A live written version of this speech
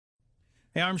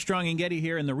Hey, Armstrong and Getty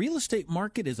here, and the real estate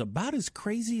market is about as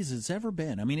crazy as it's ever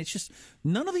been. I mean, it's just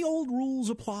none of the old rules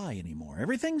apply anymore.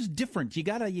 Everything's different. You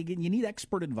need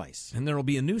expert advice. And there will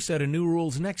be a new set of new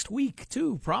rules next week,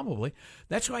 too, probably.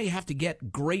 That's why you have to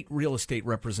get great real estate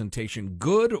representation.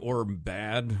 Good or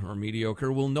bad or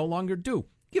mediocre will no longer do.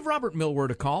 Give Robert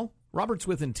Millward a call. Robert's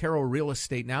with Intero Real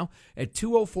Estate now at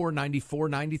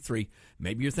 204-9493.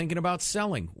 Maybe you're thinking about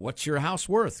selling. What's your house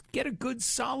worth? Get a good,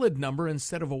 solid number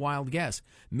instead of a wild guess.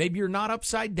 Maybe you're not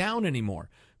upside down anymore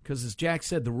because, as Jack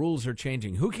said, the rules are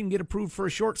changing. Who can get approved for a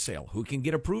short sale? Who can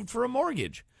get approved for a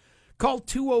mortgage? Call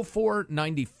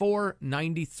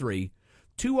 204-9493.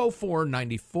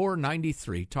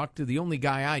 204-9493. Talk to the only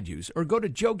guy I'd use. Or go to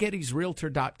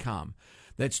joegettysrealtor.com.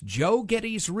 That's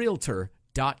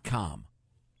joegettysrealtor.com.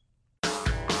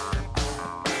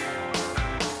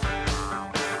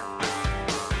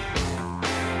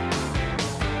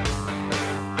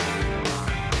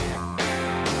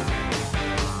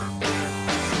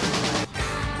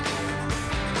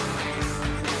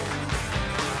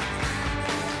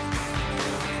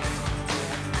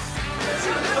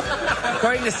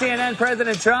 According to CNN,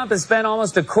 President Trump has spent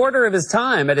almost a quarter of his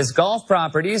time at his golf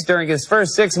properties during his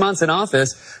first 6 months in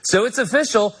office. So it's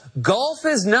official, golf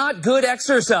is not good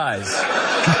exercise.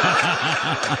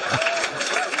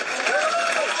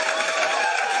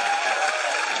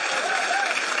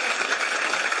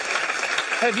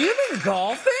 Have you been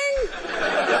golfing?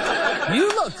 You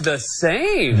look the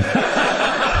same.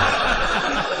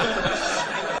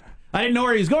 I didn't know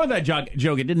where he was going with that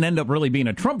joke. It didn't end up really being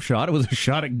a Trump shot. It was a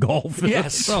shot at golf.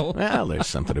 Yes. So, well, there's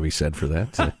something to be said for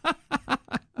that.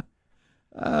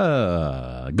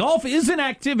 Golf is an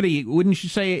activity, wouldn't you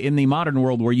say, in the modern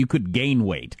world where you could gain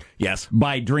weight? Yes.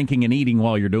 By drinking and eating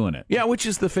while you're doing it. Yeah, which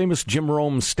is the famous Jim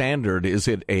Rome standard. Is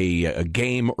it a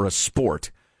game or a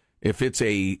sport? If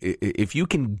you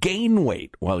can gain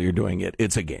weight while you're doing it,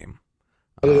 it's a game.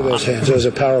 Look at those hands. Those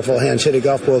are powerful hands. Hit a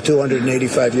golf ball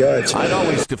 285 yards. I'd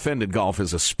always defended golf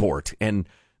as a sport, and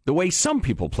the way some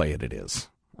people play it, it is.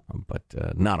 But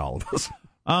not all of us.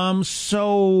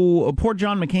 So poor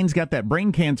John McCain's got that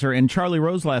brain cancer, and Charlie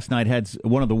Rose last night had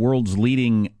one of the world's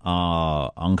leading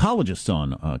oncologists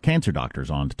on, cancer doctors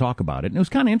on to talk about it, and it was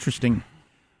kind of interesting.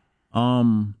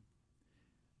 The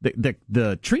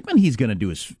treatment he's going to do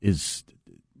is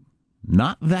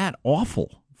not that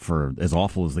awful. For as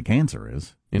awful as the cancer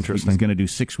is. Interesting. He's going to do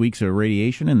 6 weeks of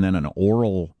radiation and then an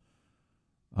oral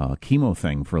chemo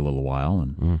thing for a little while,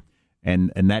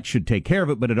 and that should take care of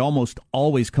it. But it almost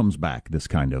always comes back. This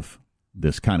kind of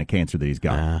cancer that he's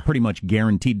got, pretty much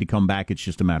guaranteed to come back. It's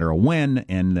just a matter of when,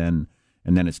 and then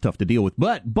it's tough to deal with.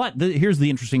 But here's the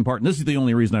interesting part, and this is the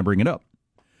only reason I bring it up.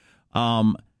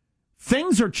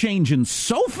 Things are changing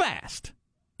so fast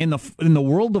in the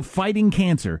world of fighting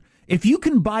cancer. If you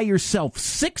can buy yourself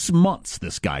 6 months,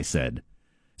 this guy said,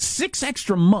 6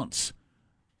 extra months,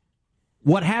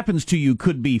 what happens to you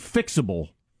could be fixable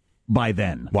by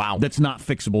then. Wow. That's not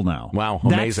fixable now. Wow,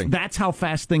 amazing. That's how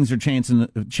fast things are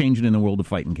changing in the world of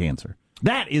fighting cancer.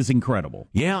 That is incredible.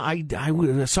 Yeah, I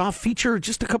saw a feature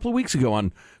just a couple of weeks ago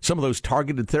on some of those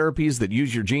targeted therapies that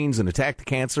use your genes and attack the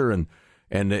cancer, and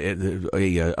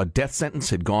a death sentence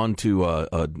had gone to a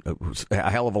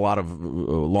hell of a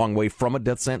long way from a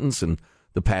death sentence in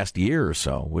the past year or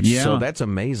so. So that's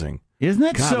amazing. Isn't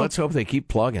it? God, let's hope they keep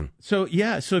plugging. So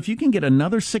if you can get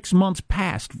another 6 months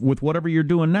past with whatever you're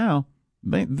doing now,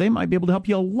 they might be able to help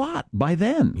you a lot by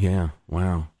then. Yeah,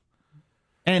 wow.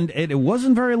 And it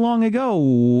wasn't very long ago,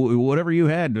 whatever you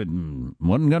had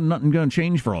wasn't nothing going to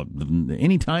change for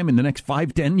any time in the next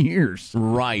 5-10 years.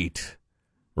 Right.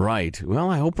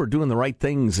 Well, I hope we're doing the right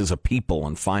things as a people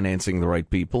and financing the right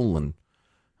people and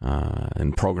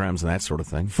programs and that sort of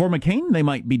thing. For McCain, they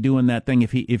might be doing that thing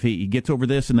if he gets over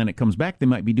this and then it comes back. They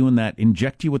might be doing that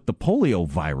inject you with the polio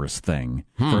virus thing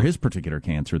for his particular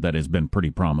cancer that has been pretty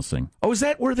promising. Oh, is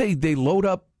that where they load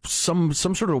up some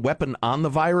sort of weapon on the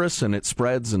virus and it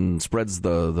spreads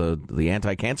the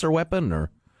anti-cancer weapon, or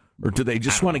do they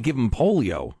just want to give him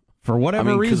polio? For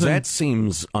whatever reason. Because that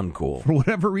seems uncool. For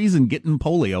whatever reason, getting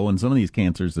polio and some of these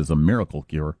cancers is a miracle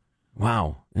cure.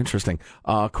 Wow, interesting.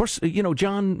 Of course,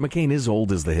 John McCain is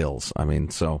old as the hills.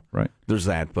 So right. There's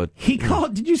that. But he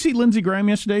called. Did you see Lindsey Graham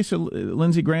yesterday? So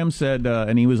Lindsey Graham said,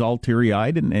 and he was all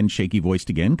teary-eyed and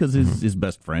shaky-voiced again because his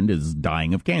best friend is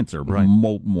dying of cancer, right.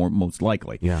 most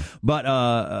likely. Yeah.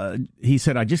 But he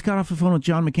said, I just got off the phone with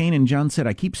John McCain, and John said,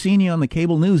 I keep seeing you on the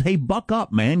cable news. Hey, buck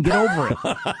up, man. Get over it.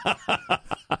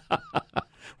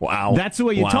 Wow. That's the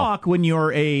way you talk when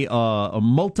you're a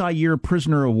multi-year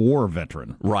prisoner of war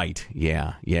veteran. Right.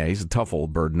 Yeah. He's a tough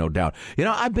old bird, no doubt.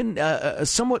 I've been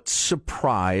somewhat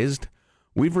surprised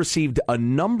we've received a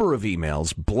number of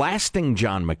emails blasting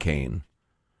John McCain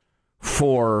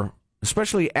for,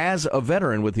 especially as a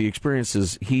veteran with the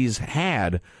experiences he's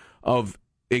had of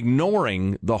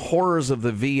ignoring the horrors of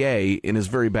the VA in his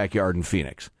very backyard in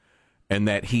Phoenix, and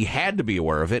that he had to be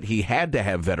aware of it. He had to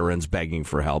have veterans begging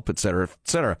for help, et cetera, et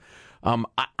cetera.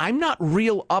 I'm not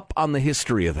real up on the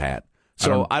history of that,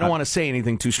 so I don't want to say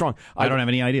anything too strong. I don't have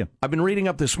any idea. I've been reading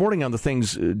up this morning on the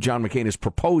things John McCain has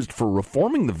proposed for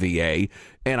reforming the VA,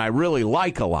 and I really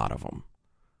like a lot of them.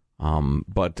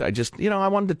 But I just, I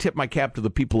wanted to tip my cap to the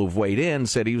people who've weighed in,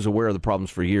 said he was aware of the problems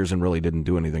for years and really didn't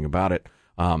do anything about it.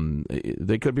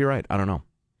 They could be right. I don't know.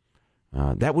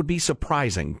 That would be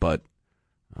surprising, but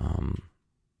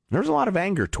there's a lot of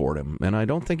anger toward him, and I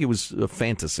don't think it was a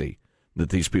fantasy that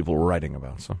these people were writing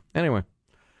about. So anyway,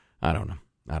 I don't know.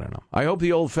 I hope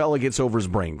the old fella gets over his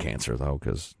brain cancer, though,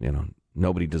 because,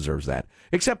 nobody deserves that,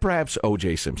 except perhaps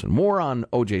O.J. Simpson. More on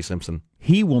O.J. Simpson.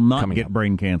 He will not get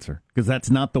brain cancer, because that's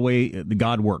not the way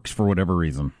God works for whatever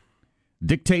reason.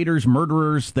 Dictators,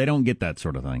 murderers, they don't get that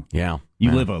sort of thing. Yeah.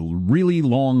 You live a really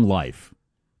long life.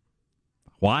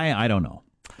 Why? I don't know.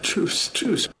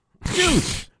 Juice.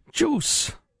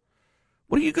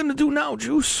 What are you going to do now,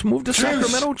 Juice? Move to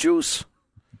Sacramento, Juice?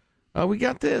 We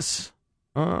got this.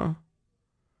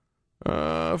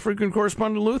 Frequent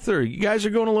correspondent Luther, you guys are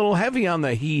going a little heavy on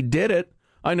the he did it.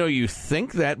 I know you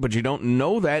think that, but you don't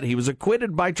know that. He was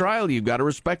acquitted by trial. You've got to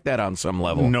respect that on some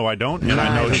level. No, I don't, and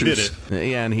I know he did it.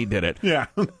 Yeah, and he did it. Yeah.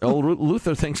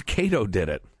 Luther thinks Cato did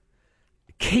it.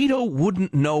 Cato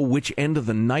wouldn't know which end of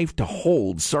the knife to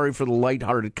hold. Sorry for the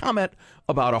lighthearted comment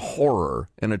about a horror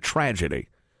and a tragedy.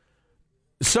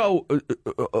 So,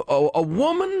 a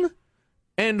woman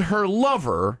and her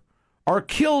lover are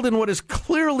killed in what is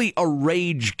clearly a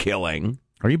rage killing.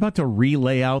 Are you about to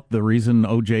relay out the reason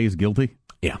O.J. is guilty?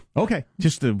 Yeah. Okay,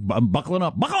 just I'm buckling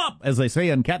up. Buckle up, as they say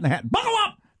in Cat in the Hat. Buckle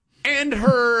up! And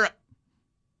her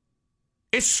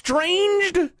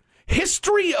estranged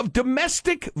history of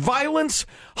domestic violence,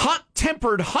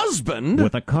 hot-tempered husband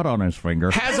with a cut on his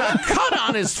finger has a cut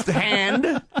on his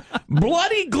hand,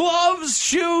 bloody gloves,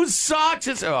 shoes, socks.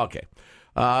 Okay.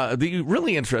 The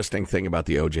really interesting thing about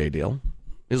the O.J. deal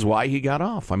is why he got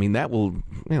off. I mean, that will,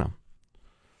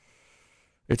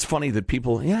 it's funny that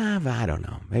people, I don't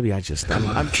know. Maybe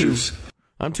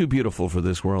I'm too beautiful for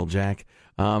this world, Jack.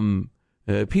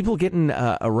 People getting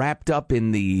wrapped up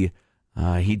in the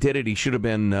he did it, he should have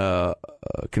been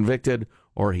convicted,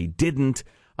 or he didn't.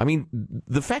 I mean,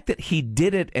 the fact that he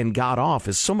did it and got off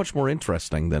is so much more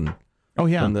interesting than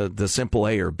the simple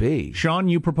A or B. Sean,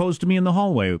 you proposed to me in the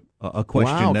hallway a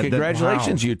question. Wow,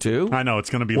 congratulations, you two. I know, it's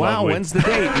going to be lovely. Wow, when's the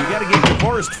date? You got to get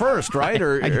divorced first, right?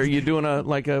 Or are you doing a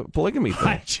polygamy thing?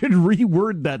 I should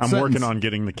reword that sentence. I'm working on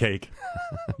getting the cake.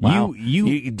 Wow.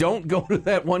 You don't go to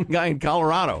that one guy in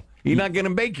Colorado. You're not going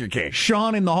to bake your cake.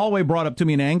 Sean in the hallway brought up to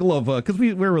me an angle of, because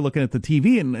we were looking at the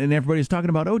TV and everybody's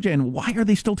talking about O.J., and why are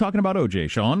they still talking about O.J.,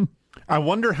 Sean? I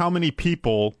wonder how many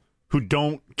people who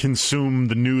don't consume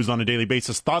the news on a daily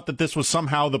basis thought that this was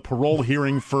somehow the parole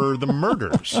hearing for the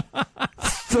murders.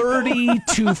 30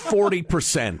 to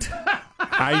 40%.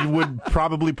 I would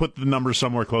probably put the number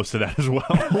somewhere close to that as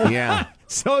well. Yeah.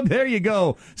 So there you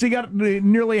go. So you got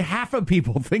nearly half of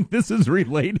people think this is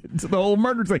related to the whole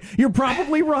murder thing. You're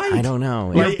probably right. I don't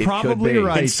know. You're probably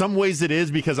right. In some ways it is,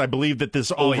 because I believe that this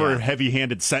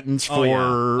heavy-handed sentence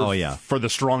for the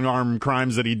strong-arm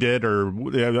crimes that he did, or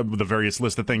the various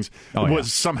list of things,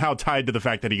 was somehow tied to the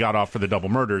fact that he got off for the double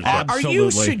murders. Are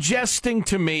you suggesting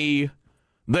to me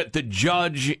that the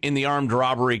judge in the armed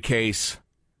robbery case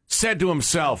said to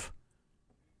himself,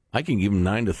 I can give him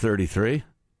 9 to 33?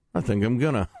 I think I'm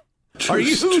gonna. Are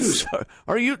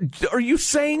you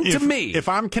saying to me? If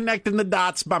I'm connecting the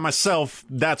dots by myself,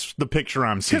 that's the picture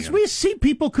I'm seeing. Because we see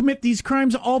people commit these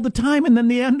crimes all the time, and then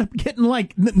they end up getting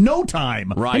no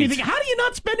time. Right. And you think, how do you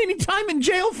not spend any time in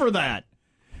jail for that?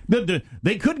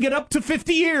 They could get up to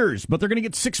 50 years, but they're going to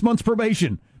get 6 months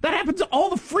probation. That happens all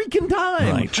the freaking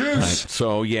time. Right.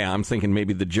 So I'm thinking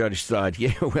maybe the judge thought,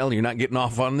 you're not getting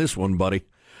off on this one, buddy.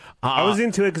 I was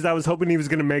into it because I was hoping he was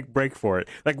going to break for it.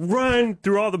 Run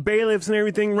through all the bailiffs and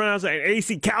everything, run outside.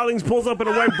 AC Cowlings pulls up in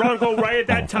a white Bronco right at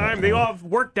that time. They all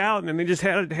worked out, and then they just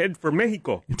had to head for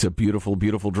Mexico. It's a beautiful,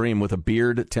 beautiful dream with a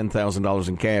beard, $10,000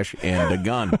 in cash, and a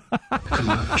gun. Come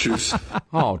on, Juice.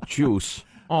 Oh, Juice.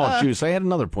 Juice. I had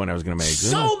another point I was going to make.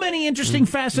 So many interesting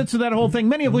facets of that whole thing,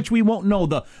 many of which we won't know.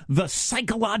 The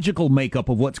psychological makeup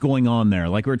of what's going on there,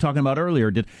 like we were talking about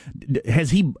earlier.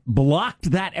 Has he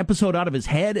blocked that episode out of his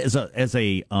head as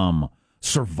a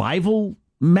survival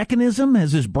mechanism?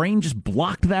 Has his brain just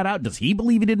blocked that out? Does he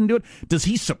believe he didn't do it? Does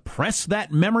he suppress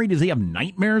that memory? Does he have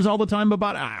nightmares all the time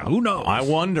about it? Who knows? I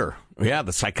wonder. Yeah,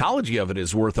 the psychology of it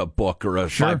is worth a book or a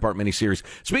 5-part miniseries.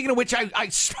 Speaking of which,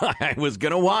 I was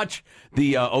going to watch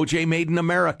the O.J. Made in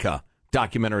America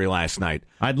documentary last night.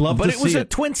 I'd love to see it. But it was a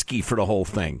Twinsky for the whole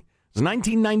thing. It was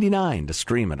 $19.99 to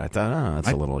stream it. I thought, that's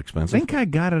a little expensive. I think I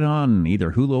got it on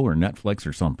either Hulu or Netflix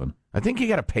or something. I think you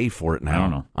got to pay for it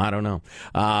now. I don't know.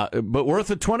 But worth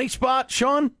a 20 spot,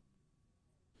 Sean?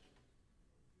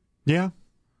 Yeah.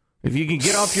 If you can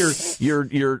get off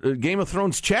your Game of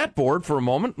Thrones chat board for a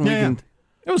moment.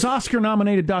 It was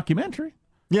Oscar-nominated documentary.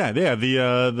 Yeah. The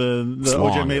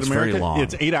OJ Made America.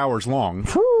 It's 8 hours long.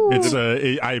 It's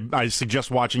I suggest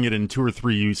watching it in 2 or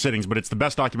 3 sittings, but it's the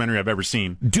best documentary I've ever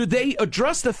seen. Do they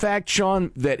address the fact,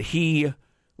 Sean, that he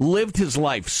lived his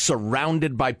life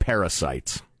surrounded by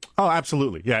parasites? Oh,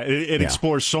 absolutely. Yeah, it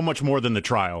explores so much more than the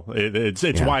trial. It's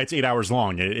why it's 8 hours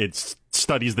long. It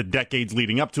studies the decades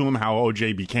leading up to him, how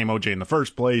OJ became OJ in the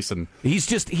first place, and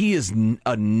he is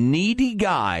a needy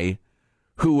guy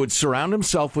who would surround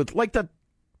himself with like the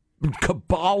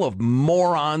cabal of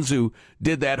morons who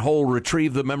did that whole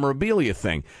retrieve the memorabilia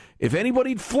thing. If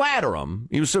anybody'd flatter him,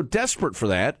 he was so desperate for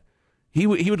that, he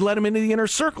would let him into the inner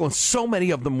circle, and so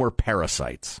many of them were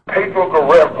parasites. Pedro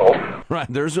Guerrero. Right,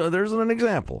 there's an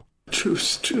example.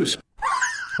 Juice.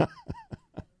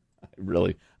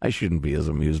 I shouldn't be as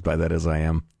amused by that as I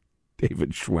am.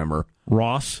 David Schwimmer.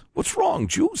 Ross. What's wrong,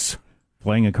 Juice?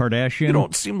 Playing a Kardashian? You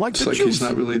don't seem like it's the like Juice. He's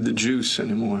not really the Juice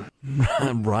anymore.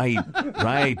 Right,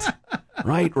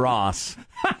 Ross.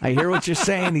 I hear what you're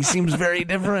saying. He seems very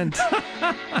different.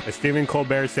 As Stephen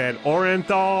Colbert said,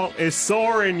 Orenthal is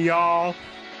soaring, y'all.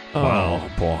 Oh,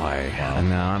 boy. Wow.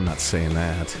 No, I'm not saying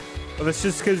that. Well, that's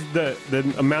just because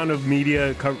the amount of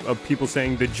media of people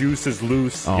saying the juice is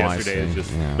loose yesterday is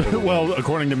just... Yeah. Well,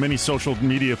 according to many social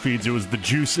media feeds, it was the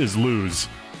juice is lose.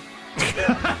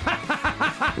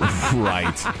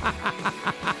 Right.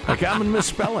 Like I'm in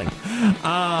misspelling.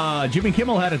 Jimmy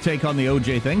Kimmel had a take on the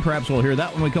OJ thing. Perhaps we'll hear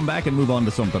that when we come back and move on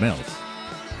to something else.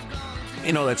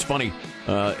 You know, that's funny.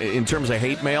 In terms of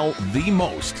hate mail, the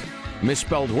most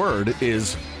misspelled word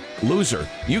is loser.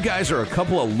 You guys are a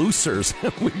couple of losers.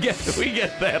 we get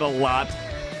that a lot.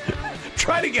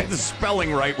 Try to get the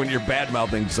spelling right when you're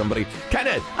bad-mouthing somebody. Kind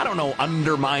of,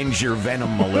 undermines your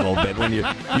venom a little bit when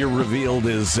you're revealed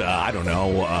as,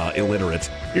 illiterate.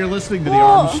 You're listening to the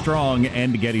Armstrong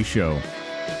and Getty Show.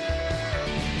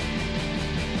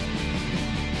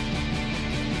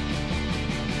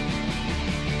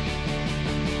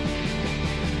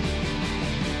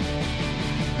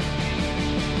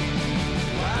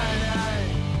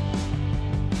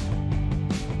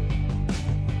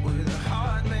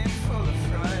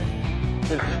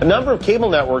 A number of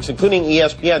cable networks, including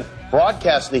ESPN,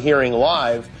 broadcast the hearing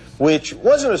live, which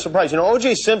wasn't a surprise. You know,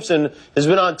 O.J. Simpson has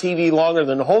been on TV longer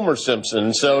than Homer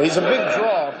Simpson, so he's a big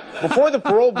draw. Before the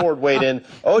parole board weighed in,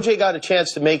 O.J. got a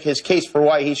chance to make his case for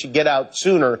why he should get out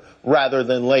sooner rather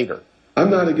than later.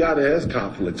 I'm not a guy that has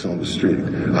conflicts on the street.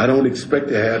 I don't expect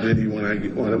to have any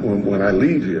when I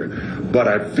leave here, but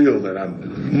I feel that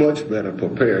I'm much better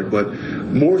prepared. But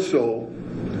more so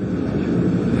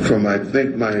from my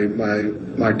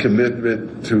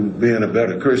commitment to being a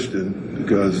better Christian,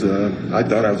 because I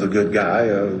thought I was a good guy.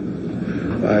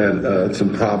 I had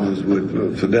some problems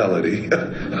with fidelity in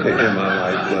my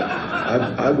life, but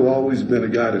I've always been a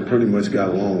guy that pretty much got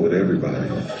along with everybody.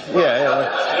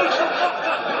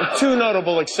 Yeah. Two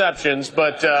notable exceptions,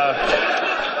 but...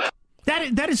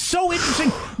 That is so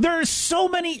interesting. There are so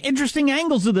many interesting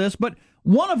angles of this, but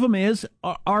one of them is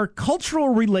our cultural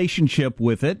relationship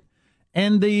with it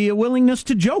and the willingness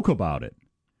to joke about it.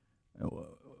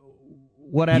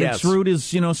 What at its root is,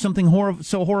 something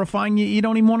so horrifying you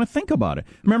don't even want to think about it.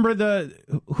 Remember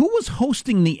who was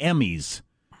hosting the Emmys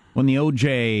when the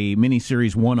O.J.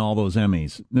 miniseries won all those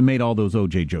Emmys? They made all those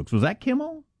O.J. jokes. Was that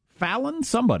Kimmel? Fallon?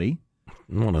 Somebody.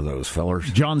 One of those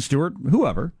fellers. Jon Stewart,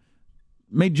 whoever,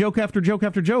 made joke after joke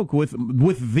after joke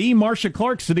with the Marcia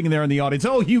Clark sitting there in the audience.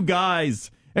 Oh, you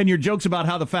guys. And your jokes about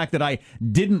how the fact that I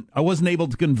wasn't able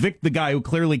to convict the guy who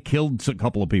clearly killed a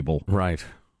couple of people. Right.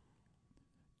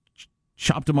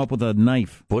 Chopped him up with a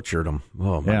knife. Butchered him.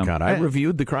 Oh, my God. I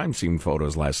reviewed the crime scene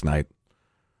photos last night.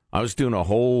 I was doing a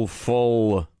whole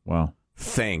full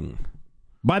thing.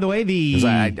 By the way,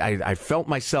 I felt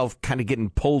myself kind of getting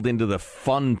pulled into the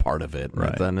fun part of it.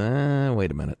 Right. Then,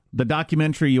 wait a minute. The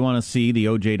documentary you want to see, the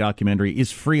OJ documentary, is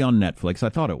free on Netflix. I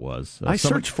thought it was. I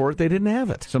searched for it. They didn't have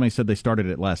it. Somebody said they started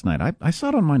it last night. I saw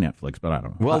it on my Netflix, but I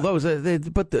don't know. Well,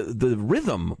 but the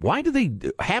rhythm, why do they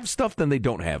have stuff then they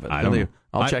don't have it? I don't know.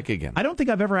 I'll check again. I don't think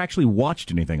I've ever actually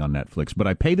watched anything on Netflix, but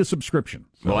I pay the subscription.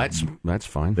 So well, that's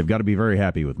fine. They've got to be very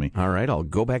happy with me. All right, I'll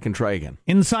go back and try again.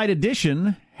 Inside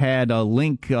Edition had a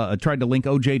link, tried to link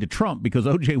OJ to Trump because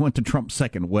OJ went to Trump's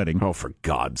second wedding. Oh, for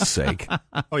God's sake.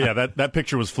 Oh, yeah, that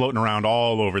picture was floating around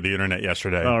all over the internet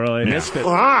yesterday. Oh, really? Yeah. Missed it.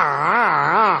 All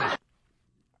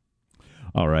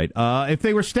right. If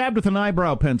they were stabbed with an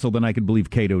eyebrow pencil, then I could believe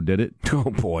Cato did it.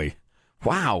 Oh, boy.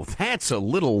 Wow, that's a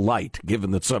little light, given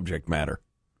the subject matter.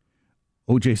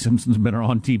 O.J. Simpson's been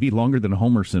on TV longer than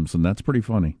Homer Simpson. That's pretty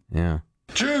funny. Yeah.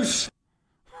 Juice!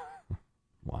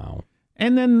 Wow.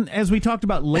 And then, as we talked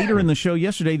about later in the show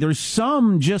yesterday, there's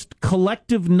some just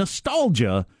collective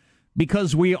nostalgia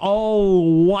because we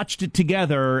all watched it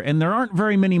together, and there aren't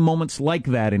very many moments like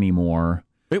that anymore.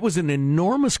 It was an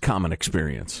enormous common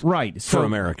experience. Right. For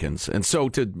Americans. And so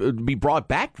to be brought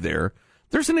back there,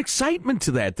 there's an excitement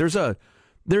to that. There's a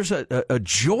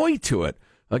joy to it.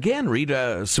 Again, read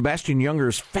Sebastian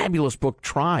Junger's fabulous book,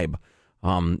 Tribe,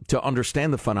 to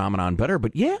understand the phenomenon better.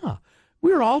 But yeah,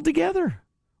 we're all together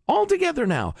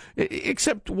now.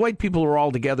 Except white people are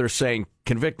all together saying,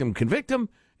 convict him,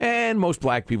 and most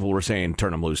black people were saying,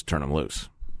 turn him loose.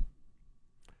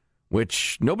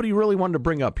 Which nobody really wanted to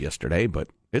bring up yesterday, but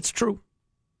it's true.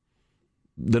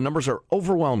 The numbers are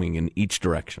overwhelming in each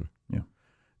direction. Yeah.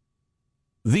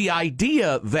 The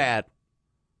idea that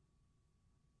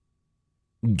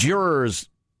jurors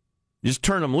just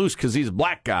turn him loose because he's a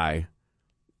black guy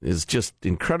is just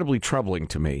incredibly troubling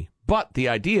to me. But the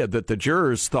idea that the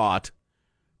jurors thought,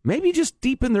 maybe just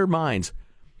deep in their minds,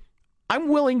 I'm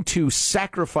willing to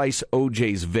sacrifice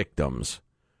OJ's victims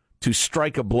to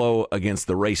strike a blow against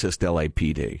the racist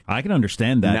LAPD. I can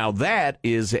understand that. Now, that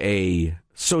is a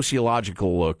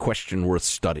sociological question worth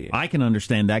studying. I can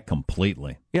understand that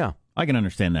completely. Yeah. I can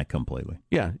understand that completely.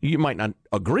 Yeah. You might not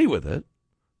agree with it,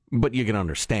 but you can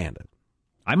understand it.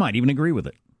 I might even agree with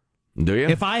it. Do you?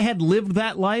 If I had lived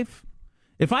that life,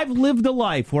 if I've lived a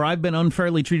life where I've been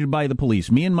unfairly treated by the police,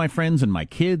 me and my friends and my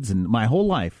kids and my whole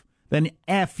life, then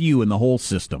F you and the whole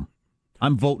system.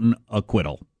 I'm voting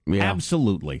acquittal. Yeah.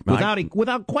 Absolutely.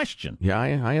 Without question. Yeah,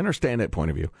 I understand that point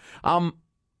of view.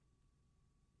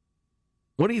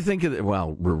 What do you think of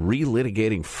well, we're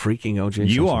relitigating freaking O.J. You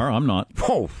Simpson. are, I'm not.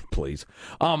 Oh, please.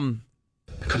 Come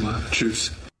on, Juice.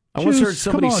 I once heard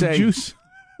somebody say, Juice.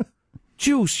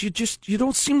 Juice, you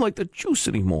don't seem like the Juice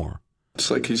anymore. It's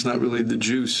like he's not really the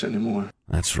Juice anymore.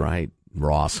 That's right,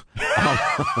 Ross.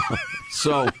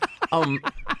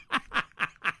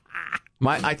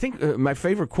 I think my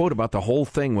favorite quote about the whole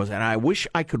thing was, and I wish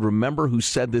I could remember who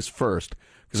said this first,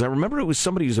 because I remember it was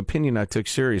somebody whose opinion I took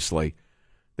seriously.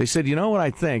 They said, you know what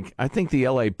I think? I think the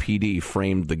LAPD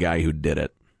framed the guy who did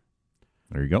it.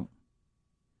 There you go.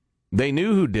 They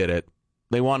knew who did it.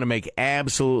 They wanted to make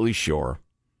absolutely sure.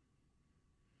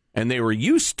 And they were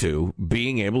used to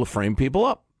being able to frame people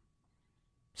up.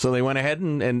 So they went ahead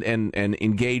and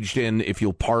engaged in, if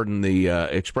you'll pardon the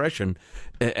expression,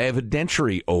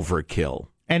 evidentiary overkill.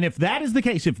 And if that is the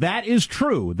case, if that is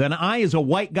true, then I, as a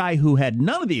white guy who had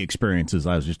none of the experiences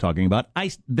I was just talking about,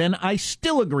 then I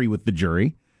still agree with the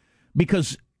jury,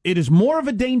 because it is more of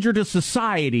a danger to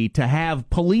society to have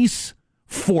police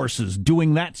forces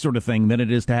doing that sort of thing than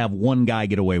it is to have one guy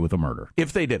get away with a murder.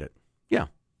 If they did it. Yeah.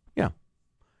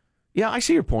 Yeah, I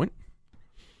see your point.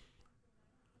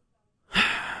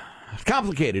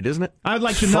 Complicated, isn't it? I'd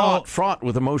like to know. Fraught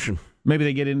with emotion. Maybe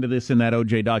they get into this in that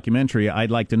OJ documentary.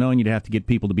 I'd like to know, and you'd have to get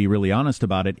people to be really honest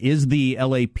about it. Is the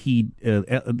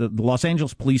the Los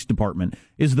Angeles Police Department,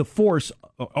 is the force,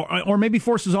 or maybe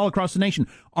forces all across the nation,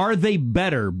 are they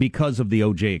better because of the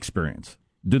OJ experience?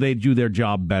 Do they do their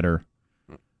job better?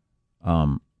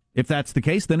 If that's the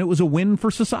case, then it was a win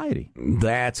for society.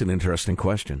 That's an interesting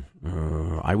question.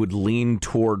 I would lean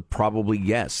toward probably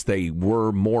yes. They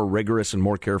were more rigorous and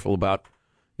more careful about,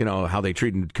 how they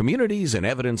treated communities and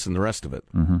evidence and the rest of it.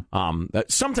 Mm-hmm.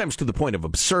 Sometimes to the point of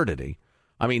absurdity.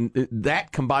 I mean,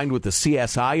 that combined with the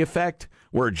CSI effect,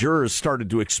 where jurors started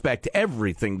to expect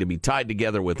everything to be tied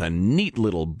together with a neat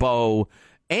little bow,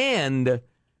 and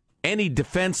any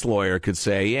defense lawyer could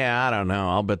say, yeah, I don't know,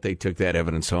 I'll bet they took that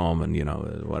evidence home and,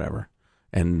 whatever.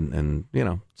 And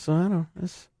so I don't know.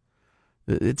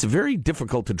 It's very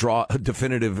difficult to draw a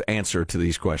definitive answer to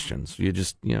these questions. You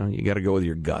just, you got to go with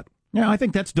your gut. Yeah, I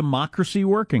think that's democracy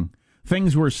working.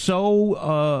 Things were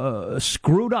so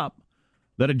screwed up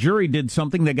that a jury did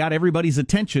something that got everybody's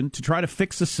attention to try to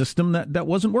fix a system that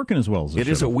wasn't working as well as it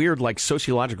is a weird,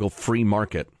 sociological free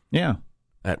market. Yeah.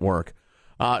 At work.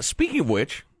 Speaking of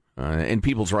which, in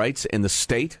people's rights in the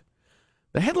state,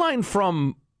 the headline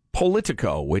from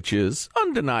Politico, which is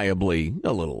undeniably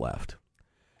a little left,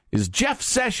 is Jeff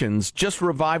Sessions just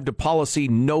revived a policy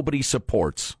nobody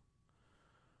supports.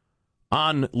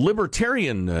 In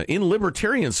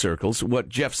libertarian circles, what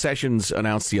Jeff Sessions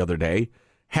announced the other day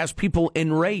has people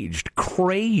enraged,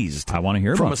 crazed. I want to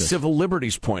hear from about a this. civil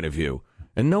liberties point of view,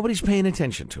 and nobody's paying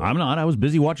attention to it. I'm not. I was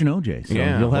busy watching OJ, so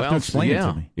you'll have to explain it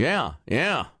to me. Yeah.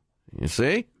 You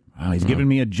see? Wow, he's giving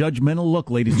me a judgmental look,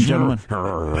 ladies and gentlemen.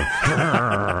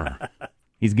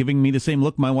 He's giving me the same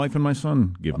look my wife and my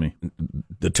son give me.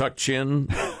 The tucked chin,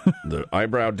 the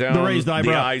eyebrow down, the raised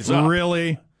eyebrow, the eyes up.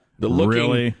 Really? The looking.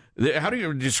 Really? How do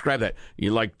you describe that?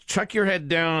 You chuck your head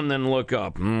down, then look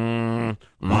up.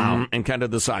 Wow. And kind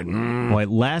of the side. Boy,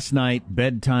 last night,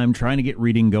 bedtime, trying to get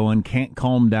reading going, can't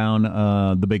calm down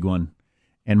the big one.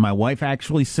 And my wife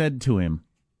actually said to him,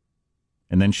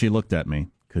 and then she looked at me,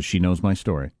 because she knows my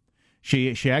story.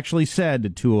 She actually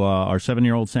said to our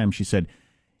 7-year-old Sam, she said,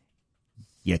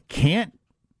 you can't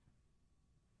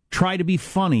try to be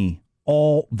funny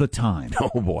all the time.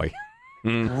 Oh, boy.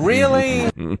 Really?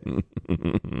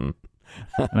 And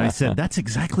I said, that's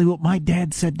exactly what my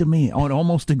dad said to me at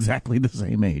almost exactly the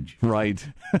same age. Right.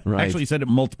 Actually, he said it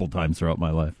multiple times throughout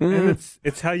my life. And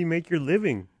it's how you make your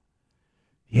living.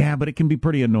 Yeah, but it can be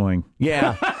pretty annoying.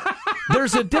 Yeah.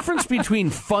 There's a difference between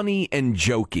funny and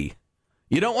jokey.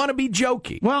 You don't want to be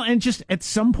jokey. Well, and just at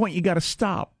some point you got to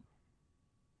stop.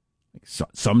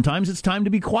 Sometimes it's time to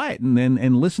be quiet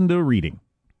and listen to a reading,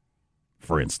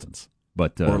 for instance.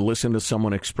 But or listen to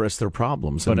someone express their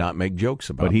problems and not make jokes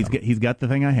about them. But he's got the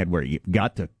thing I had where you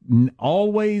got to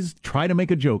always try to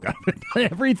make a joke out of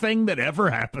it. Everything that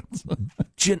ever happens.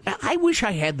 I wish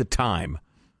I had the time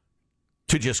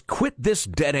to just quit this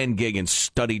dead-end gig and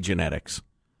study genetics.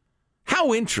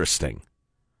 How interesting.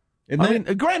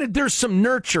 Granted, there's some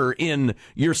nurture in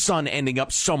your son ending up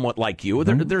somewhat like you.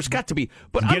 There's got to be.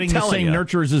 But getting the same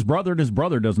nurture as his brother, and his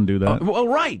brother doesn't do that. Well,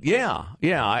 right, yeah.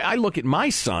 I look at my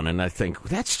son and I think,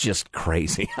 that's just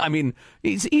crazy. I mean,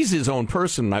 he's his own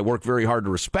person, and I work very hard to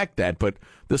respect that, but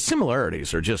the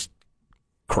similarities are just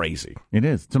crazy. It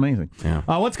is. It's amazing. Yeah.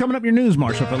 What's coming up in your news,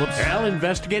 Marshall Phillips? Well,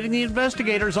 investigating the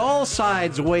investigators, all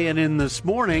sides weighing in this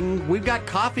morning. We've got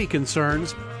coffee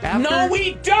concerns. No,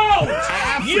 we don't!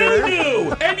 You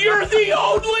do! And you're the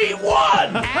only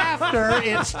one! After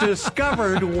it's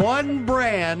discovered one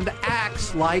brand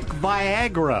acts like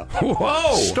Viagra.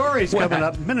 Whoa! Stories coming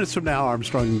up minutes from now,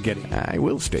 Armstrong and Getty. I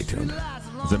will stay tuned.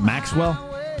 Is it Maxwell?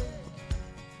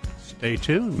 Stay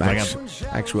tuned.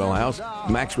 Maxwell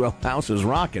House is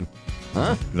rocking.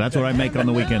 Huh? That's what I make on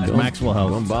the weekends, Maxwell House.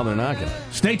 Don't bother knocking.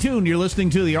 Stay tuned. You're listening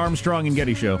to the Armstrong and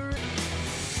Getty Show.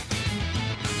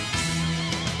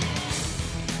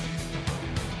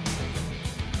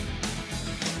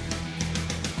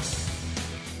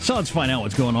 So let's find out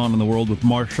what's going on in the world with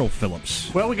Marshall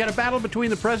Phillips. Well, we got a battle between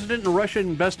the president and Russian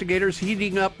investigators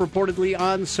heating up reportedly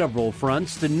on several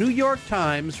fronts. The New York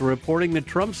Times reporting that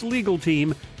Trump's legal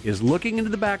team is looking into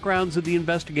the backgrounds of the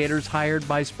investigators hired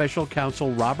by special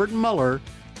counsel Robert Mueller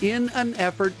in an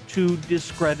effort to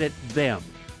discredit them.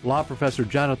 Law professor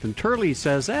Jonathan Turley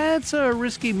says that's a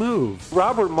risky move.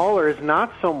 Robert Mueller is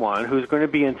not someone who's going to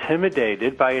be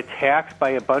intimidated by attacks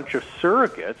by a bunch of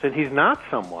surrogates, and he's not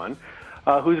someone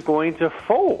who's going to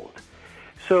fold.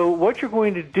 So what you're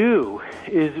going to do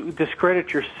is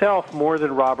discredit yourself more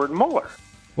than Robert Mueller.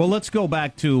 Well, let's go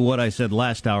back to what I said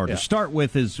last hour. To start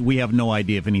with is we have no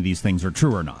idea if any of these things are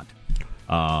true or not.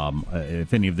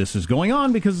 If any of this is going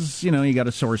on, because, you got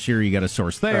a source here, you got a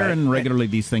source there, and regularly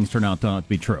these things turn out to not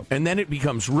be true. And then it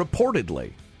becomes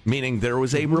reportedly, meaning there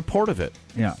was a report of it.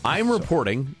 Yeah. I'm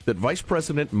reporting that Vice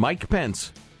President Mike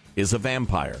Pence is a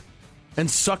vampire and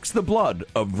sucks the blood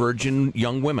of virgin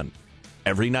young women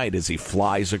every night as he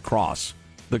flies across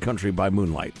the country by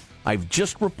moonlight. I've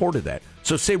just reported that.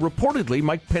 So say reportedly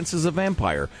Mike Pence is a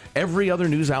vampire. Every other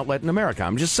news outlet in America.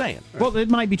 I'm just saying. Well, it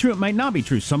might be true. It might not be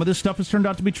true. Some of this stuff has turned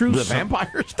out to be true. The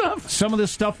vampire stuff? Some of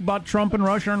this stuff about Trump and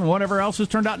Russia and whatever else has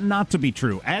turned out not to be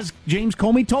true. As James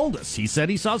Comey told us. He said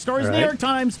he saw stories in the New York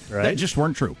Times that just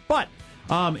weren't true. But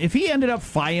If he ended up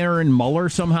firing Mueller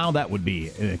somehow, that would be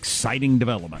an exciting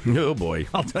development. Oh, boy.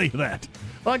 I'll tell you that.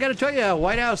 Well, I got to tell you,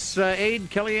 White House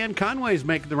aide Kellyanne Conway is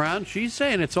making the round. She's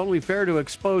saying it's only fair to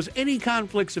expose any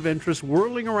conflicts of interest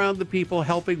whirling around the people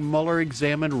helping Mueller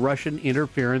examine Russian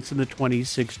interference in the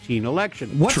 2016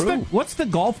 election. What's the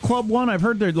golf club one? I've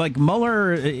heard that like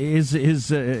Mueller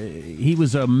he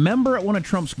was a member at one of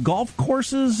Trump's golf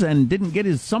courses and didn't get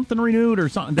his something renewed or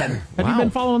something. Have you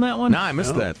been following that one? No, I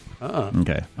missed that.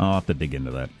 Okay, I'll have to dig into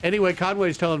that. Anyway,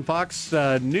 Conway's telling Fox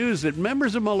News that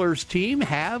members of Mueller's team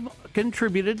have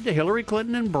contributed to Hillary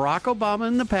Clinton and Barack Obama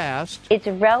in the past. It's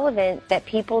relevant that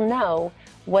people know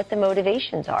what the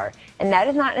motivations are. And that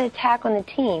is not an attack on the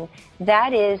team.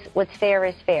 That is what's fair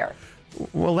is fair.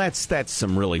 Well, that's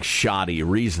some really shoddy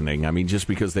reasoning. I mean, just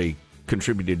because they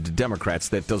contributed to Democrats,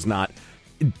 that does not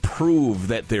prove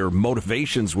that their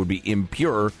motivations would be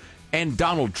impure. And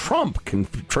Donald Trump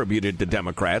contributed to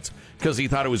Democrats because he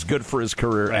thought it was good for his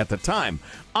career at the time.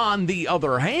 On the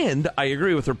other hand, I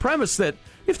agree with her premise that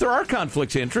if there are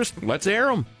conflicts of interest, let's air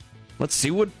them. Let's see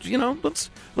what,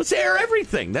 let's air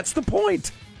everything. That's the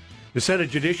point. The Senate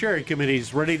Judiciary Committee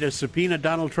is ready to subpoena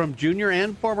Donald Trump Jr.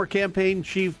 and former campaign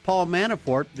chief Paul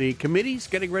Manafort. The committee's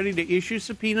getting ready to issue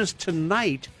subpoenas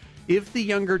tonight if the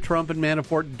younger Trump and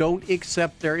Manafort don't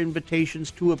accept their invitations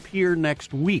to appear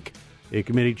next week. The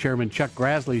committee chairman Chuck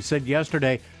Grassley said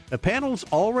yesterday the panel's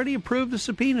already approved the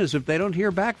subpoenas. If they don't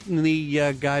hear back from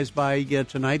the guys by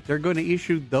tonight, they're going to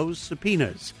issue those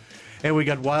subpoenas. And we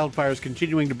got wildfires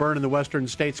continuing to burn in the western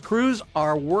states. Crews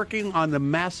are working on the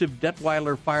massive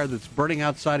Detweiler fire that's burning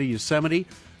outside of Yosemite.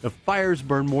 The fires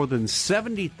burn more than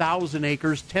 70,000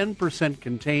 acres, 10%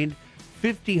 contained,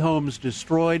 50 homes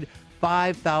destroyed,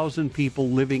 5,000 people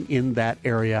living in that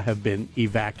area have been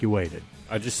evacuated.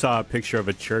 I just saw a picture of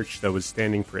a church that was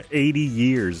standing for 80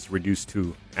 years reduced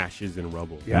to ashes and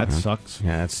rubble. Yeah, that sucks.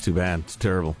 Yeah, that's too bad. It's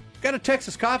terrible. Got a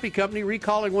Texas coffee company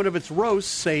recalling one of its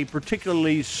roasts, a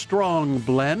particularly strong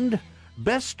blend.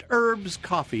 Best Herbs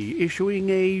Coffee issuing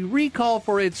a recall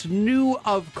for its new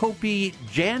of Kopi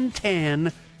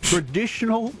Jantan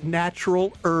traditional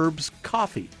natural herbs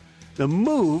coffee. The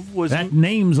move was... That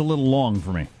name's a little long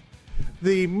for me.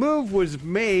 The move was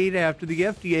made after the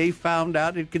FDA found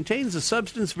out it contains a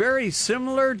substance very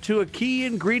similar to a key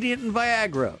ingredient in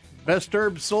Viagra. Best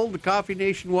Herbs sold the coffee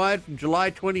nationwide from July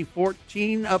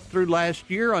 2014 up through last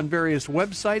year on various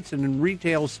websites and in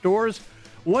retail stores.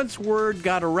 Once word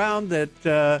got around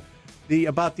that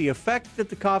about the effect that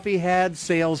the coffee had,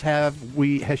 sales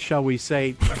shall we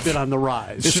say, been on the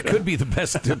rise. This could be the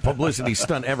best publicity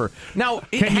stunt ever. Now,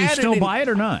 can you still buy it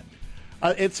or not?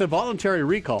 It's a voluntary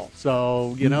recall,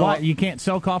 so, you can't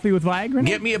sell coffee with Viagra in it?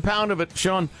 Get me a pound of it,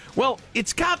 Sean. Well,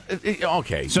 it's got...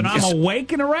 Okay. So now I'm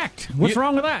awake and erect. What's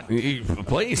wrong with that?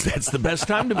 Please, that's the best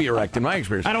time to be erect, in my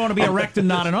experience. I don't want to be erect and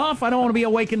not enough. I don't want to be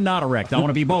awake and not erect. I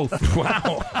want to be both.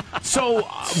 Wow. So,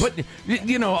 but,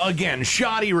 again,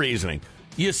 shoddy reasoning.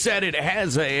 You said it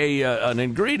has an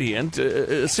ingredient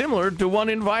similar to one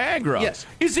in Viagra. Yes.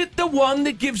 Is it the one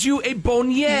that gives you a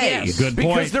beignet? Yes. Good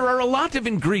point. Because there are a lot of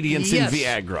ingredients in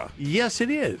Viagra. Yes, it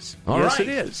is. All right. It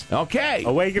is. Okay.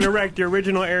 Awake and Erect, your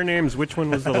original air names. Which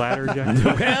one was the latter,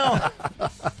 Jack? Well...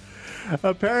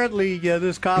 Apparently,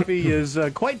 this coffee is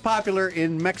quite popular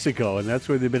in Mexico, and that's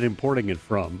where they've been importing it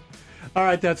from. All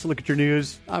right, that's a look at your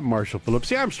news. I'm Marshall Phillips,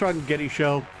 the Armstrong and Getty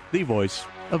Show, the voice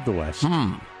of the West.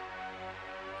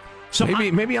 So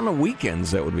maybe on the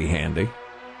weekends that would be handy.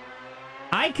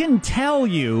 I can tell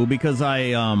you, because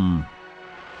I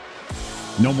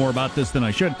know more about this than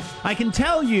I should, I can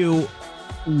tell you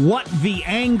what the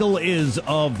angle is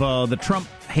of the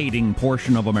Trump-hating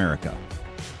portion of America.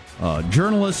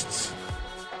 Journalists,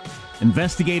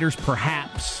 investigators,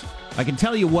 perhaps. I can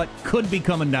tell you what could be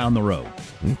coming down the road.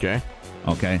 Okay.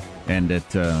 And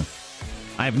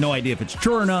I have no idea if it's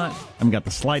true or not. I haven't got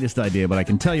the slightest idea, but I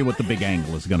can tell you what the big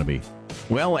angle is going to be.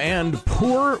 Well, and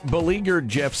poor, beleaguered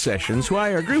Jeff Sessions, who I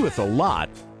agree with a lot,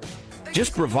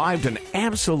 just revived an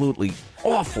absolutely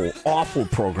awful, awful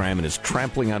program and is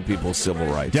trampling on people's civil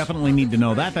rights. Definitely need to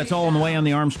know that. That's all on the way on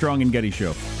the Armstrong and Getty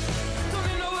Show.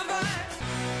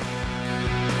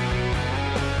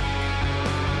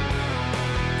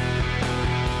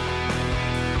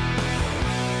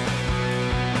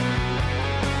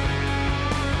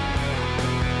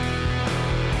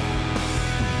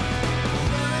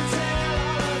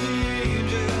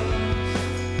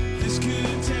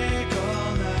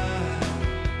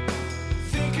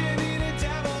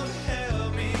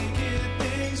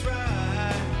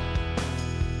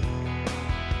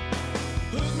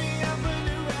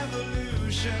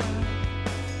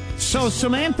 So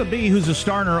Samantha Bee, who's a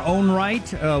star in her own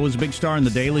right, was a big star in The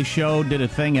Daily Show, did a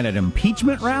thing at an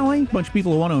impeachment rally. A bunch of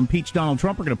people who want to impeach Donald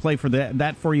Trump are going to play for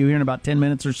that for you here in about 10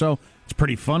 minutes or so. It's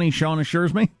pretty funny, Sean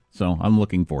assures me. So I'm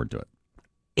looking forward to it.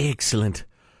 Excellent.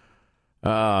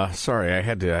 Sorry,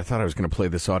 I thought I was going to play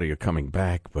this audio coming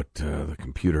back, but the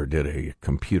computer did a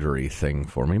computery thing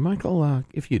for me. Michael,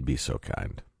 if you'd be so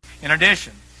kind. In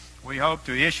addition, we hope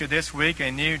to issue this week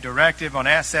a new directive on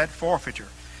asset forfeiture,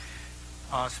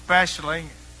 especially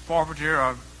forfeiture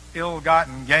of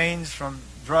ill-gotten gains from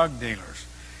drug dealers.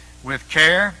 With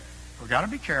care, we've got to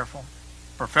be careful,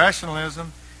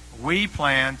 professionalism, we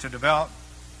plan to develop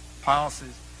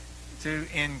policies to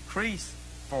increase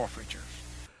forfeitures.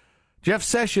 Jeff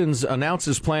Sessions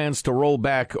announces plans to roll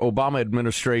back Obama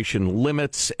administration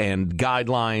limits and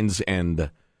guidelines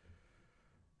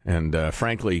and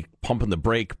frankly, pumping the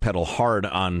brake pedal hard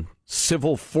on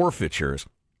civil forfeitures,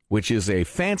 which is a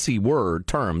fancy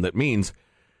term that means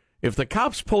if the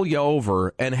cops pull you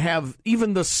over and have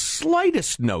even the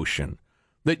slightest notion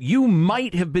that you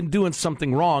might have been doing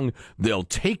something wrong, they'll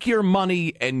take your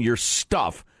money and your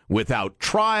stuff without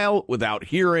trial, without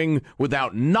hearing,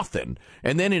 without nothing.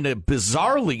 And then in a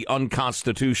bizarrely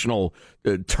unconstitutional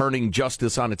turning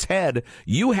justice on its head,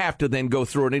 you have to then go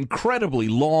through an incredibly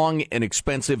long and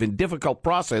expensive and difficult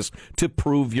process to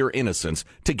prove your innocence,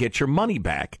 to get your money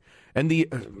back. And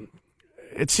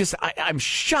it's just, I'm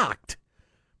shocked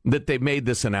that they made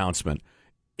this announcement.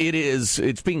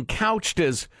 It's being couched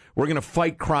as we're going to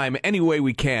fight crime any way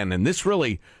we can. And this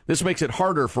makes it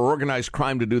harder for organized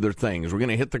crime to do their things. We're going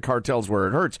to hit the cartels where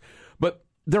it hurts. But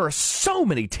there are so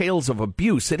many tales of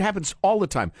abuse. It happens all the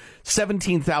time.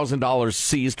 $17,000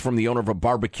 seized from the owner of a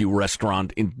barbecue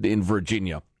restaurant in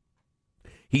Virginia.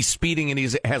 He's speeding and he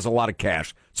has a lot of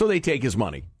cash. So they take his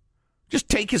money. Just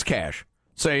take his cash.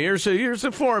 Say, here's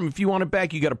a form. If you want it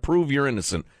back, you got to prove you're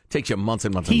innocent. Takes you months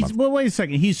and months and months. Well, wait a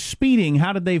second. He's speeding.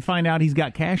 How did they find out he's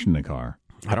got cash in the car?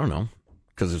 I don't know.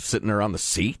 Because it's sitting there on the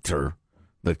seat, or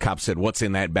the cop said, "What's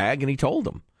in that bag?" And he told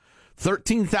them.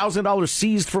 $13,000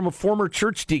 seized from a former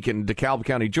church deacon in DeKalb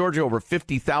County, Georgia. Over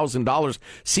 $50,000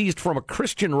 seized from a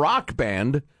Christian rock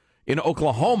band in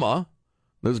Oklahoma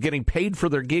that was getting paid for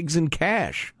their gigs in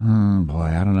cash. Boy,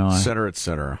 I don't know. Et cetera, et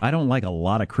cetera. I don't like a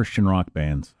lot of Christian rock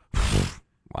bands.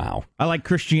 Wow. I like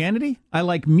Christianity. I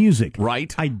like music.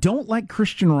 Right. I don't like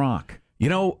Christian rock. You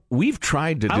know, we've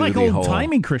tried to do I like the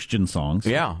old-timey Christian songs.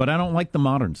 Yeah. But I don't like the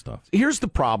modern stuff. Here's the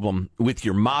problem with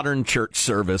your modern church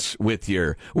service with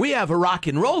we have a rock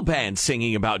and roll band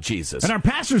singing about Jesus. And our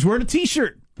pastor's wearing a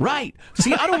T-shirt. Right.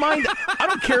 See, I don't mind. I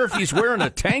don't care if he's wearing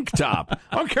a tank top.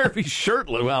 I don't care if he's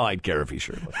shirtless. Well, I'd care if he's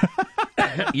shirtless.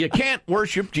 You can't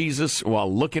worship Jesus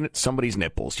while looking at somebody's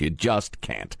nipples. You just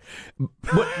can't.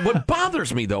 What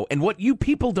bothers me, though, and what you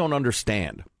people don't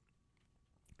understand.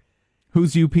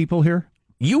 Who's you people here?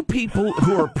 You people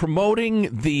who are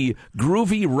promoting the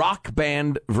groovy rock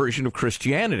band version of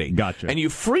Christianity. Gotcha. And you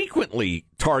frequently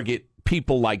target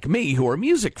people like me who are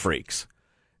music freaks,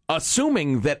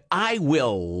 assuming that I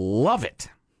will love it.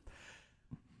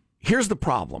 Here's the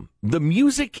problem. The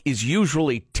music is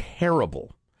usually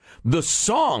terrible. The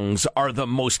songs are the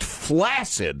most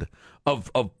flaccid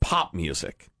of pop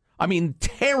music. I mean,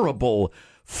 terrible,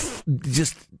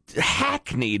 just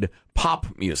hackneyed pop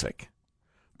music.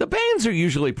 The bands are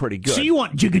usually pretty good. So you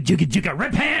want jigga, jigga, jigga,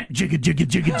 rip hand, jigga, jigga,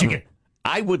 jigga, jigga.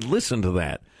 I would listen to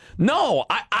that. No,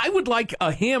 I would like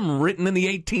a hymn written in the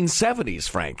 1870s,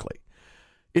 frankly.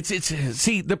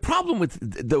 See, the problem with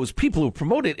those people who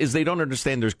promote it is they don't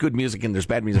understand there's good music and there's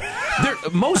bad music.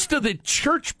 Most of the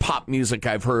church pop music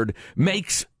I've heard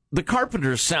makes the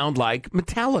Carpenters sound like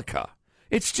Metallica.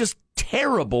 It's just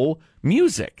terrible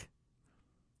music.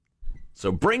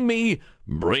 So bringing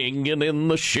in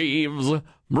the sheaves,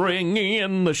 bringing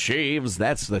in the sheaves.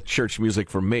 That's the church music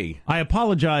for me. I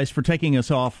apologize for taking us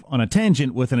off on a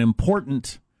tangent with an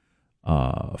important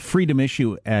freedom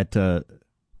issue at the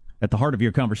heart of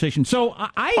your conversation. So all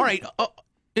right,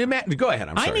 Matt, go ahead.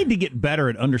 I'm sorry. I need to get better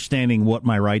at understanding what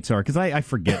my rights are because I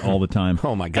forget all the time.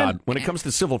 Oh my God! When it comes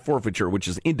to civil forfeiture, which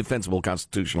is indefensible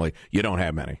constitutionally, you don't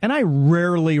have many. And I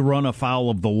rarely run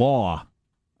afoul of the law.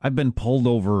 I've been pulled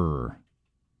over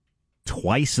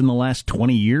twice in the last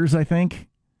 20 years, I think.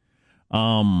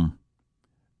 But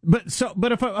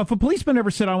if a policeman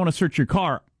ever said, "I want to search your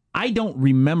car," I don't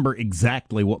remember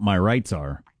exactly what my rights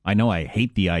are. I know I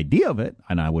hate the idea of it,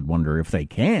 and I would wonder if they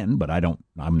can, but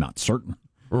I'm not certain.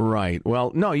 Right.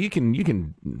 Well, no, you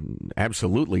can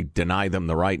absolutely deny them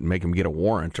the right and make them get a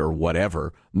warrant or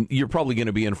whatever. You're probably going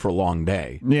to be in for a long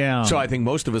day. Yeah. So I think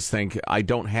most of us think, I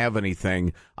don't have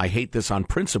anything. I hate this on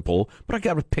principle, but I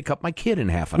got to pick up my kid in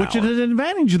half an hour. Which is an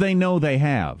advantage they know they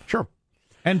have. Sure.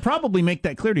 And probably make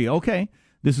that clear to you. Okay,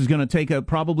 this is going to take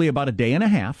probably about a day and a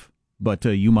half, but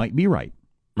you might be right.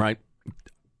 Right.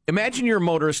 Imagine you're a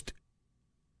motorist.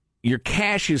 Your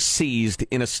cash is seized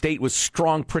in a state with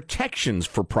strong protections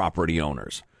for property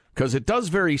owners, because it does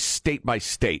vary state by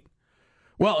state.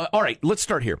 Well, all right, let's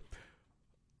start here.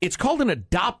 It's called an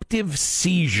adoptive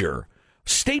seizure.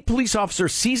 State police officer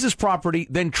seizes property,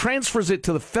 then transfers it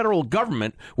to the federal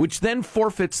government, which then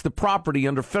forfeits the property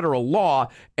under federal law,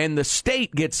 and the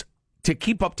state gets to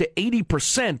keep up to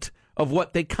 80% of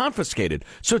what they confiscated.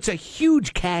 So it's a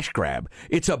huge cash grab.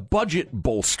 It's a budget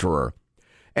bolsterer.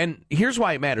 And here's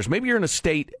why it matters. Maybe you're in a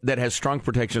state that has strong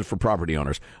protections for property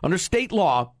owners. Under state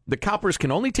law, the coppers can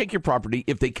only take your property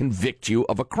if they convict you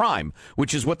of a crime,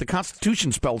 which is what the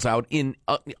Constitution spells out in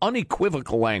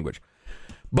unequivocal language.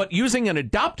 But using an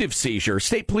adoptive seizure,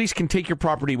 state police can take your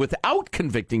property without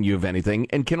convicting you of anything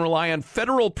and can rely on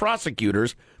federal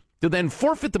prosecutors to then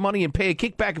forfeit the money and pay a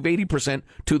kickback of 80%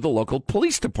 to the local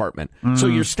police department. So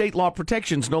your state law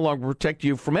protections no longer protect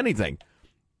you from anything.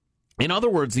 In other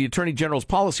words, the Attorney General's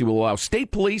policy will allow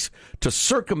state police to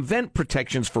circumvent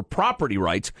protections for property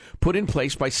rights put in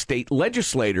place by state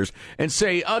legislators and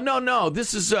say, oh, no,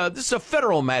 this is a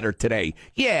federal matter today.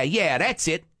 Yeah, that's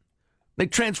it. They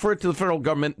transfer it to the federal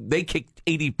government. They kick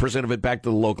 80% of it back to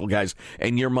the local guys,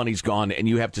 and your money's gone, and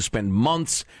you have to spend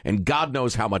months and God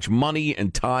knows how much money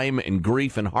and time and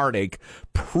grief and heartache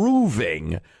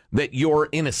proving that you're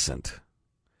innocent.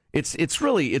 It's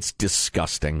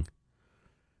disgusting.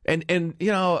 And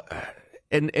you know,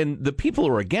 and the people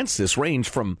who are against this range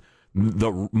from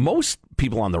the most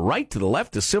people on the right to the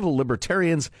left to civil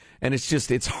libertarians, and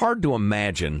it's hard to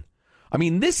imagine. I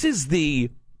mean,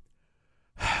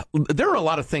 there are a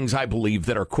lot of things I believe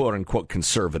that are quote unquote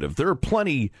conservative. There are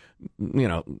plenty,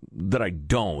 that I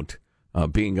don't,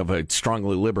 being of a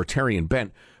strongly libertarian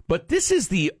bent. But this is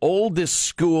the oldest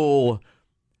school,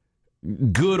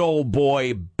 good old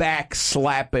boy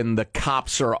backslapping, the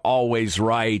cops are always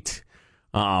right.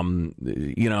 Old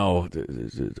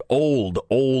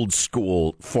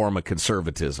school form of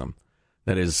conservatism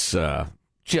that is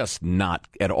just not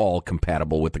at all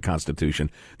compatible with the Constitution.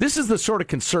 This is the sort of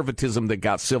conservatism that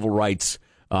got civil rights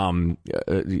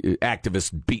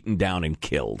activists beaten down and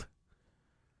killed.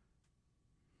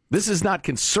 This is not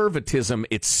conservatism,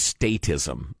 it's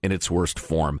statism in its worst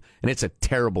form, and it's a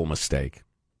terrible mistake.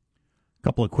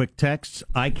 Couple of quick texts.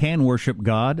 I can worship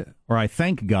God, or I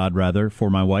thank God, rather, for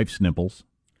my wife's nipples.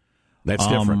 That's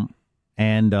different.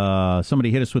 And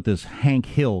somebody hit us with this Hank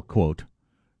Hill quote.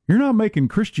 You're not making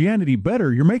Christianity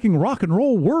better. You're making rock and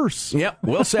roll worse. Yep.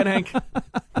 Well said, Hank.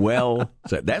 Well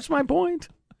said. That's my point.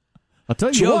 I'll tell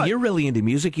you Joe, what. You're really into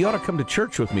music. You ought to come to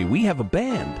church with me. We have a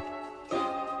band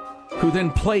who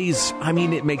then plays,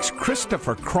 it makes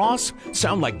Christopher Cross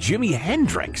sound like Jimi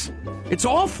Hendrix. It's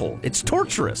awful. It's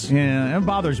torturous. Yeah, it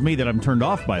bothers me that I'm turned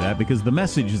off by that because the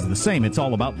message is the same. It's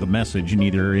all about the message, and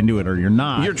either into it or you're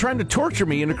not. You're trying to torture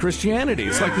me into Christianity.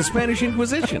 It's like the Spanish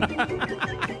Inquisition.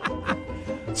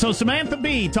 So Samantha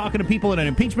Bee talking to people at an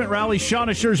impeachment rally. Sean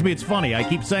assures me it's funny. I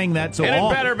keep saying that, so and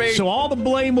it better be. So all the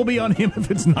blame will be on him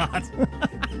if it's not.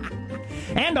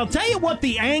 And I'll tell you what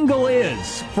the angle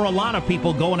is for a lot of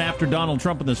people going after Donald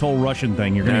Trump and this whole Russian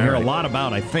thing. You're going to hear a lot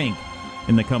about, I think,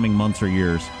 in the coming months or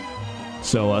years.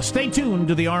 So stay tuned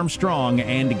to the Armstrong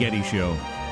and Getty Show.